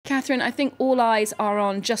Catherine, I think all eyes are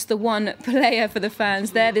on just the one player for the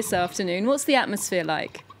fans there this afternoon. What's the atmosphere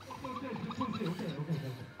like?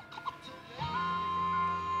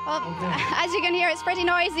 Well, as you can hear, it's pretty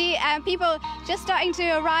noisy. People just starting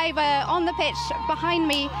to arrive on the pitch behind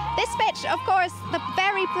me. This pitch, of course, the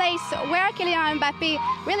very place where Kylian Mbappé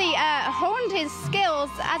really honed his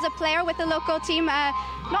skills as a player with the local team,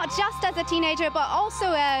 not just as a teenager, but also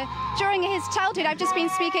during his childhood. I've just been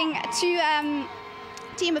speaking to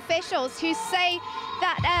team officials who say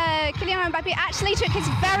that Kylian Mbappé actually took his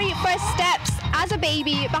very first steps as a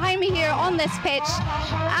baby behind me here on this pitch,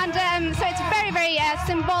 and so it's very, very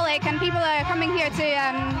symbolic, and people are coming here to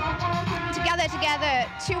gather together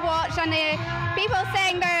to watch, and people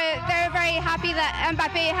saying they're very happy that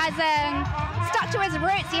Mbappé has stuck to his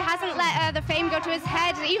roots. He hasn't let the fame go to his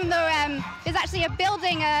head, even though there's actually a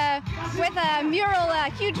building with a mural,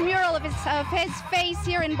 a huge mural of his face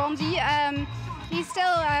here in Bondy. He's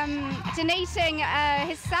still donating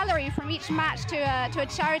his salary from each match to a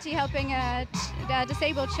charity helping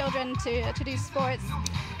disabled children to do sports.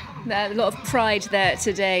 A lot of pride there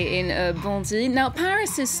today in Bondy. Now,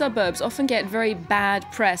 Paris's suburbs often get very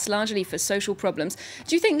bad press, largely for social problems.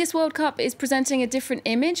 Do you think this World Cup is presenting a different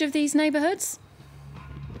image of these neighbourhoods?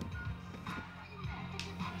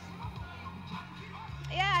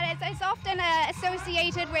 Yeah, it's often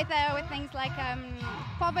associated with things like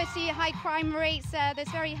poverty, high crime rates. There's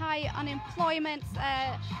very high unemployment,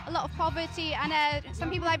 a lot of poverty, and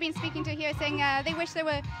some people I've been speaking to here saying they wish there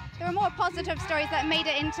were more positive stories that made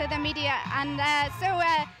it into the media, and so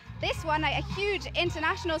this one, a huge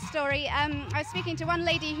international story. I was speaking to one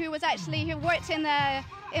lady who worked in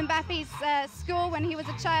Mbappe's school when he was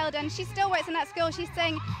a child, and she still works in that school. She's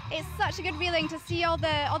saying it's such a good feeling to see all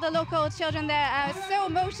the local children there so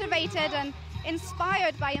motivated and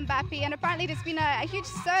inspired by Mbappé, and apparently there's been a huge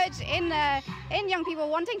surge in young people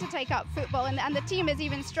wanting to take up football, and the team is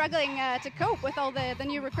even struggling to cope with all the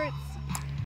new recruits.